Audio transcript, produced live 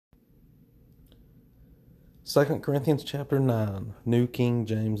2 Corinthians chapter 9, New King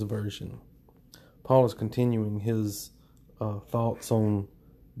James Version. Paul is continuing his thoughts on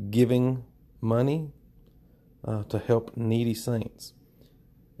giving money to help needy saints.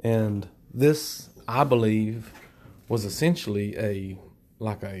 And this, I believe, was essentially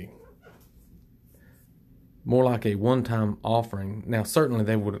more like a one-time offering. Now, certainly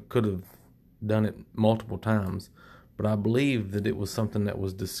they could have done it multiple times, but I believe that it was something that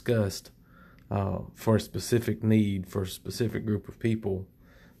was discussed for a specific need, for a specific group of people.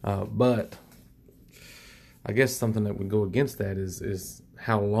 But I guess something that would go against that is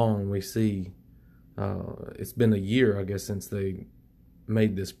how long we see. It's been a year, I guess, since they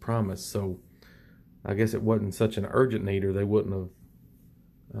made this promise. So I guess it wasn't such an urgent need, or they wouldn't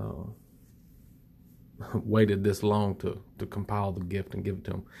have waited this long to compile the gift and give it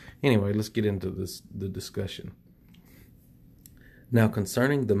to them. Anyway, let's get into the discussion. Now,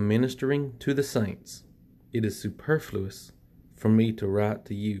 concerning the ministering to the saints, it is superfluous for me to write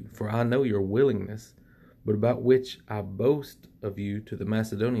to you, for I know your willingness, but about which I boast of you to the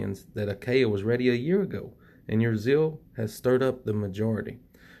Macedonians, that Achaia was ready a year ago, and your zeal has stirred up the majority.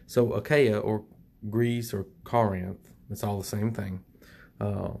 So Achaia, or Greece, or Corinth, it's all the same thing,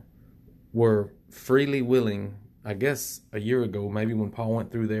 were freely willing, I guess a year ago, maybe when Paul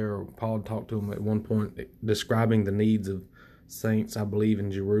went through there, or Paul talked to them at one point, describing the needs of saints, I believe, in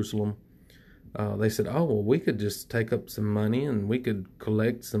Jerusalem. They said, oh, well, we could just take up some money and we could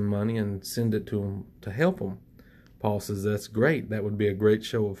collect some money and send it to them to help them. Paul says, that's great. That would be a great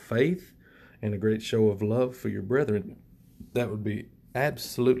show of faith and a great show of love for your brethren. That would be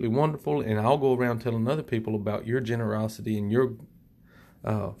absolutely wonderful. And I'll go around telling other people about your generosity and your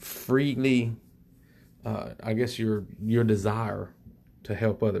freely, I guess, your desire to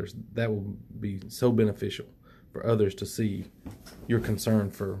help others. That will be so beneficial for others to see your concern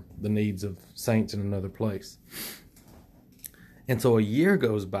for the needs of saints in another place. And so a year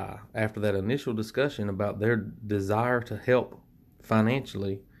goes by after that initial discussion about their desire to help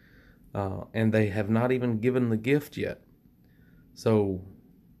financially, and they have not even given the gift yet. So,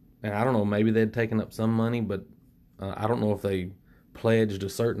 and I don't know, maybe they'd taken up some money, but I don't know if they pledged a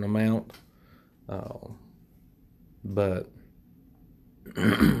certain amount, but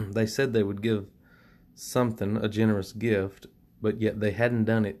they said they would give something, a generous gift, but yet they hadn't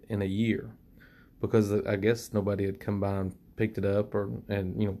done it in a year, because I guess nobody had come by and picked it up,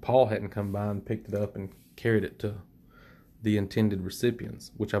 and Paul hadn't come by and picked it up and carried it to the intended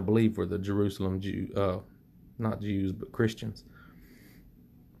recipients, which I believe were the Jerusalem not Jews, but Christians.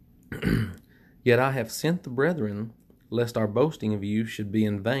 Yet I have sent the brethren, lest our boasting of you should be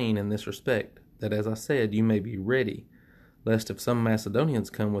in vain in this respect, that, as I said, you may be ready, lest if some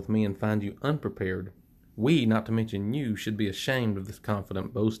Macedonians come with me and find you unprepared, we, not to mention you, should be ashamed of this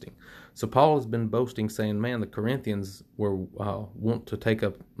confident boasting. So Paul has been boasting, saying, man, the Corinthians want to take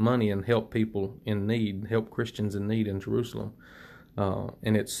up money and help people in need, help Christians in need in Jerusalem.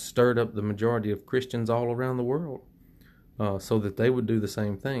 And it stirred up the majority of Christians all around the world, so that they would do the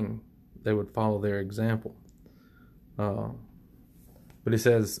same thing. They would follow their example. But he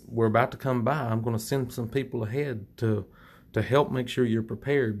says, we're about to come by. I'm going to send some people ahead to help make sure you're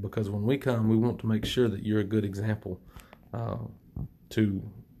prepared, because when we come, we want to make sure that you're a good example to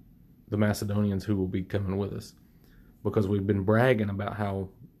the Macedonians who will be coming with us, because we've been bragging about how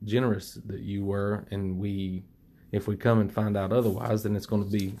generous that you were, and if we come and find out otherwise, then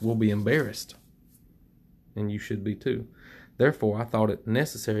we'll be embarrassed, and you should be too. Therefore, I thought it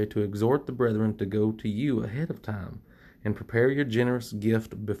necessary to exhort the brethren to go to you ahead of time and prepare your generous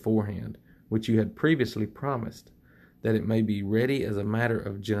gift beforehand, which you had previously promised, that it may be ready as a matter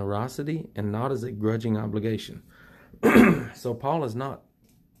of generosity and not as a grudging obligation. So Paul is not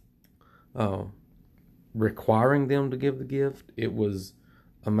requiring them to give the gift. It was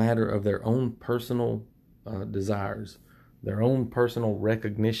a matter of their own personal desires, their own personal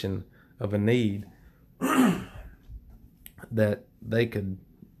recognition of a need that they could,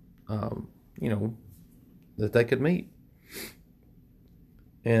 that they could meet.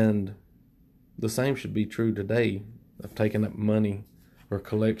 And the same should be true today of taking up money or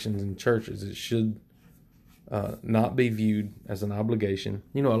collections in churches. It should not be viewed as an obligation.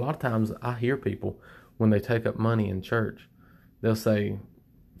 A lot of times I hear people, when they take up money in church, they'll say,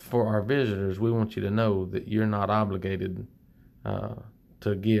 for our visitors, we want you to know that you're not obligated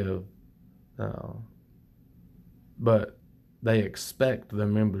to give, but they expect the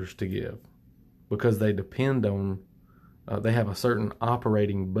members to give, because they depend on, they have a certain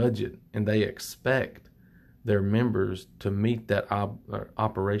operating budget, and they expect their members to meet that the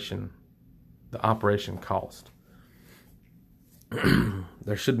operation cost.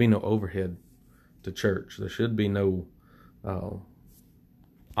 There should be no overhead to church. There should be no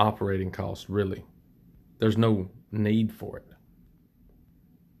operating cost, really. There's no need for it.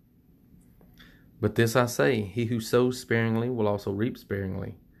 But this I say, he who sows sparingly will also reap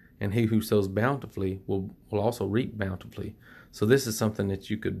sparingly, and he who sows bountifully will also reap bountifully. So this is something that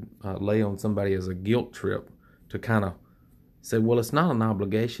you could lay on somebody as a guilt trip to kind of say, well, it's not an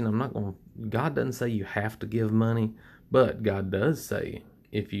obligation. God doesn't say you have to give money, but God does say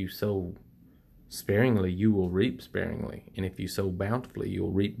if you sow sparingly, you will reap sparingly, and if you sow bountifully, you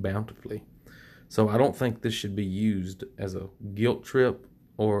will reap bountifully. So I don't think this should be used as a guilt trip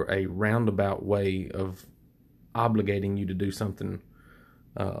or a roundabout way of obligating you to do something.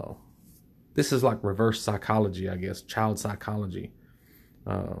 This is like reverse psychology, I guess, child psychology.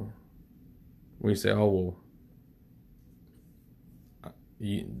 We say, oh, well,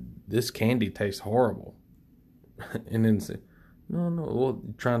 this candy tastes horrible. And then say, no, well,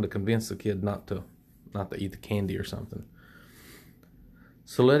 trying to convince the kid not to eat the candy or something.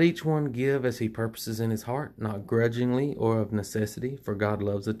 So let each one give as he purposes in his heart, not grudgingly or of necessity, for God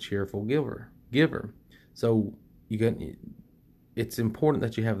loves a cheerful giver. So it's important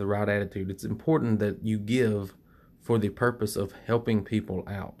that you have the right attitude. It's important that you give for the purpose of helping people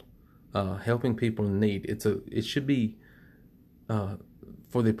out, helping people in need. It should be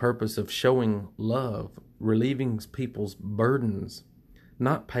for the purpose of showing love, relieving people's burdens,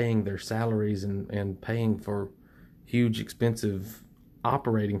 not paying their salaries and paying for huge expensive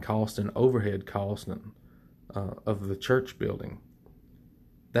operating costs and overhead costs of the church building.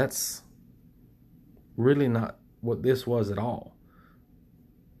 That's really not what this was at all.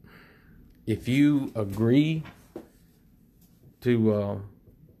 If you agree to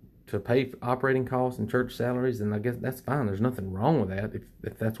pay for operating costs and church salaries, then I guess that's fine. There's nothing wrong with that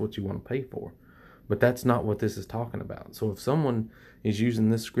if that's what you want to pay for. But that's not what this is talking about. So if someone is using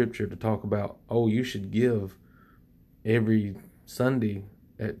this scripture to talk about, oh, you should give every Sunday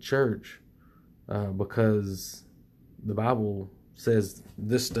at church because the Bible says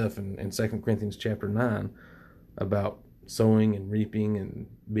this stuff in 2 Corinthians chapter 9 about sowing and reaping and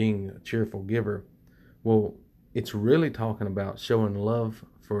being a cheerful giver. Well, it's really talking about showing love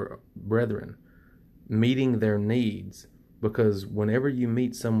for brethren, meeting their needs, because whenever you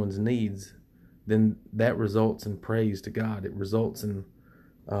meet someone's needs, then that results in praise to God. It results in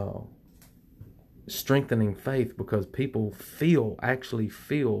strengthening faith, because people actually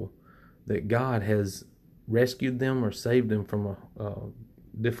feel that God has rescued them or saved them from a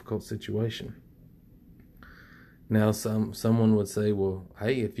difficult situation. Now, someone would say, well,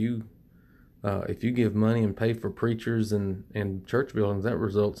 hey, if you give money and pay for preachers and church buildings, that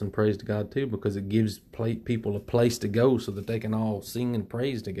results in praise to God too, because it gives people a place to go so that they can all sing and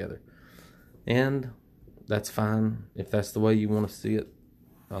praise together. And that's fine if that's the way you want to see it.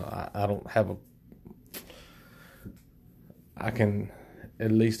 I can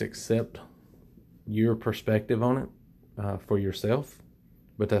at least accept your perspective on it for yourself,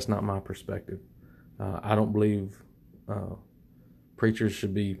 but that's not my perspective. I don't believe preachers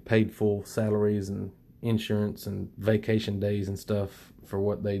should be paid full salaries and insurance and vacation days and stuff for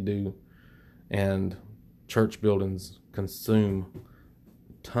what they do. And church buildings consume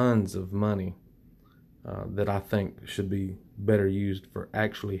tons of money that I think should be better used for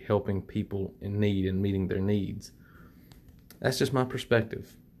actually helping people in need and meeting their needs. That's just my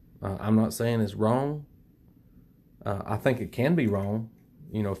perspective. I'm not saying it's wrong. I think it can be wrong.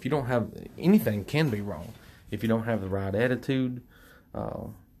 If you don't have anything, can be wrong. If you don't have the right attitude,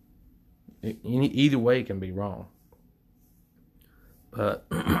 either way it can be wrong. But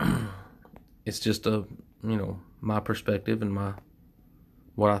it's just my perspective and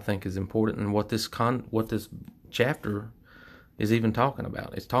what I think is important, and what this chapter is even talking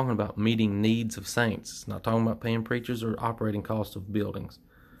about. It's talking about meeting needs of saints. It's not talking about paying preachers or operating costs of buildings.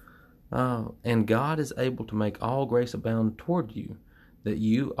 And God is able to make all grace abound toward you, that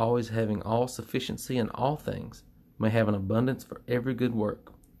you, always having all sufficiency in all things, may have an abundance for every good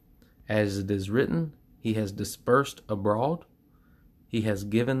work. As it is written, He has dispersed abroad, He has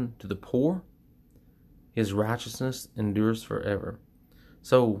given to the poor, His righteousness endures forever.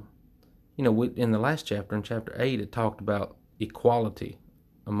 So, in the last chapter, in chapter 8, it talked about equality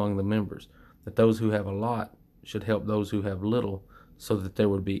among the members, that those who have a lot should help those who have little, so that there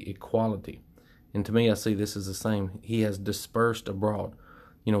would be equality. And to me, I see this as the same. He has dispersed abroad.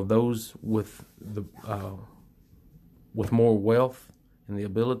 Those with more wealth and the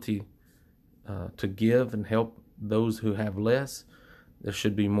ability to give and help those who have less. There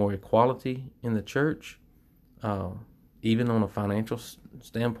should be more equality in the church, even on a financial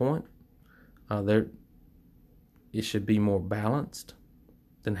standpoint. It should be more balanced.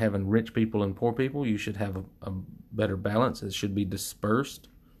 than having rich people and poor people. You should have a better balance. It should be dispersed.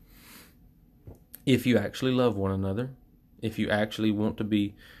 If you actually love one another, if you actually want to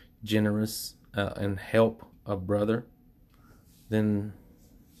be generous and help a brother, then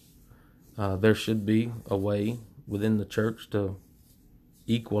there should be a way within the church to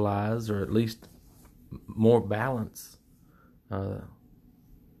equalize, or at least more balance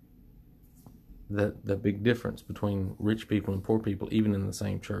the big difference between rich people and poor people, even in the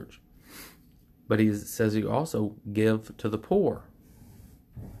same church. But he says you also give to the poor,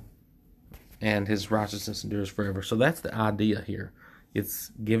 and his righteousness endures forever. So that's the idea here.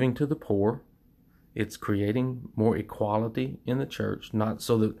 It's giving to the poor. It's creating more equality in the church, not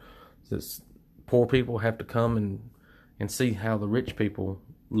so that this poor people have to come and see how the rich people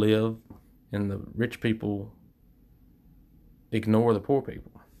live, and the rich people ignore the poor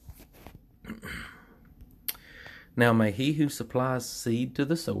people. Now may he who supplies seed to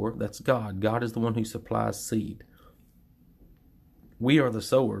the sower, that's God. God is the one who supplies seed. We are the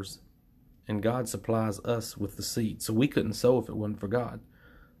sowers, and God supplies us with the seed. So we couldn't sow if it wasn't for God.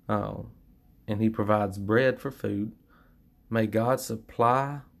 And he provides bread for food. May God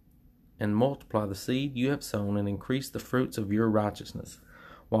supply and multiply the seed you have sown, and increase the fruits of your righteousness,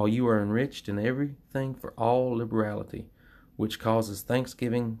 while you are enriched in everything for all liberality, which causes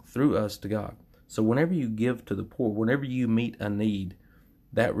thanksgiving through us to God. So whenever you give to the poor, whenever you meet a need,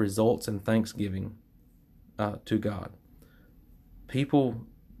 that results in thanksgiving to God. People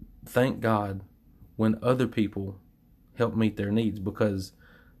thank God when other people help meet their needs, because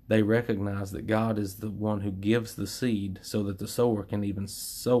they recognize that God is the one who gives the seed so that the sower can even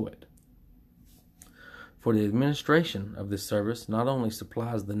sow it. For the administration of this service not only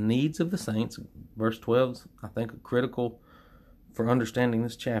supplies the needs of the saints, verse 12 is, I think, critical for understanding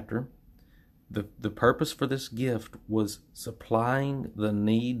this chapter. The purpose for this gift was supplying the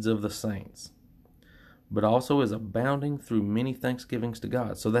needs of the saints, but also is abounding through many thanksgivings to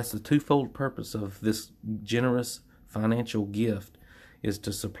God. So that's the twofold purpose of this generous financial gift, is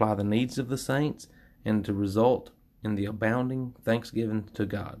to supply the needs of the saints and to result in the abounding thanksgiving to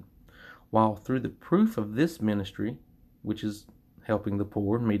God. While through the proof of this ministry, which is helping the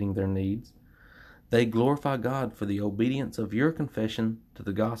poor and meeting their needs, they glorify God for the obedience of your confession to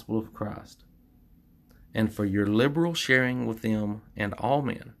the gospel of Christ, and for your liberal sharing with them and all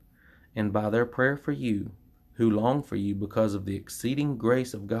men, and by their prayer for you, who long for you because of the exceeding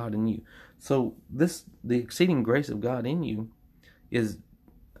grace of God in you. So the exceeding grace of God in you is,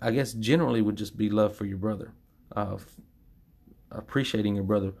 I guess, generally would just be love for your brother, appreciating your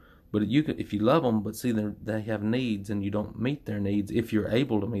brother. But if you love them, but see they have needs and you don't meet their needs, if you're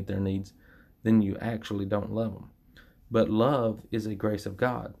able to meet their needs, then you actually don't love them. But love is a grace of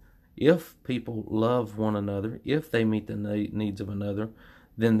God. If people love one another, if they meet the needs of another,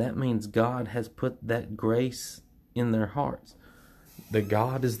 then that means God has put that grace in their hearts. That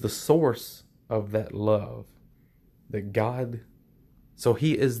God is the source of that love. So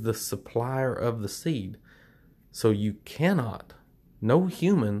he is the supplier of the seed. So no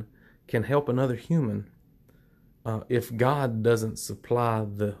human can help another human if God doesn't supply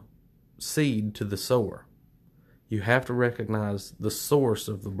the seed to the sower. You have to recognize the source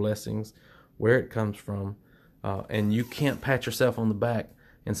of the blessings, where it comes from, and you can't pat yourself on the back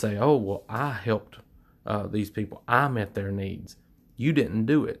and say, oh, well, I helped these people. I met their needs. You didn't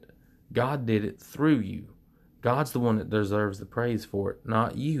do it. God did it through you. God's the one that deserves the praise for it,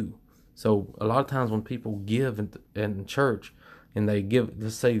 not you. So a lot of times when people give in church, and they give,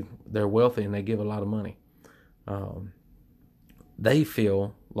 let's say they're wealthy and they give a lot of money, they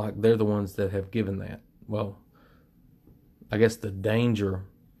feel like they're the ones that have given that. Well, I guess the danger,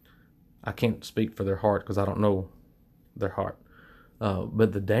 I can't speak for their heart because I don't know their heart,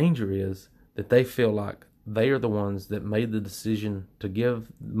 but the danger is that they feel like they are the ones that made the decision to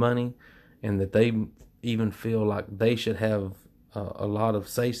give money, and that they even feel like they should have a lot of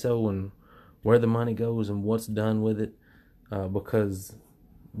say-so in where the money goes and what's done with it, because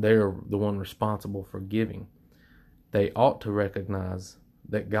they're the one responsible for giving. They ought to recognize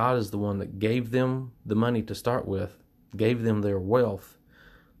that God is the one that gave them the money to start with, gave them their wealth,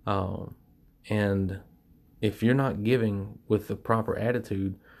 and if you're not giving with the proper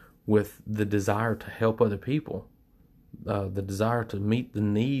attitude, with the desire to help other people, the desire to meet the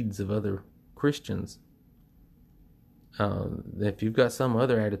needs of other Christians, if you've got some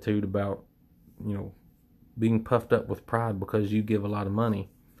other attitude about, being puffed up with pride because you give a lot of money,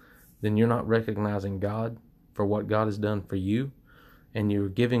 then you're not recognizing God for what God has done for you, and you're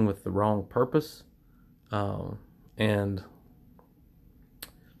giving with the wrong purpose, and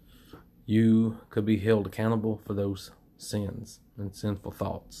you could be held accountable for those sins and sinful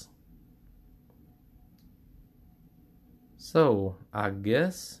thoughts. So, I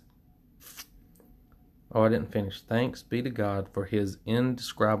guess... Oh, I didn't finish. Thanks be to God for his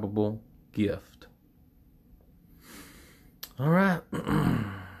indescribable gift. All right.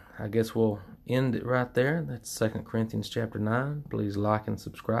 I guess we'll end it right there. That's 2 Corinthians chapter 9. Please like and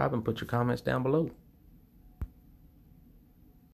subscribe and put your comments down below.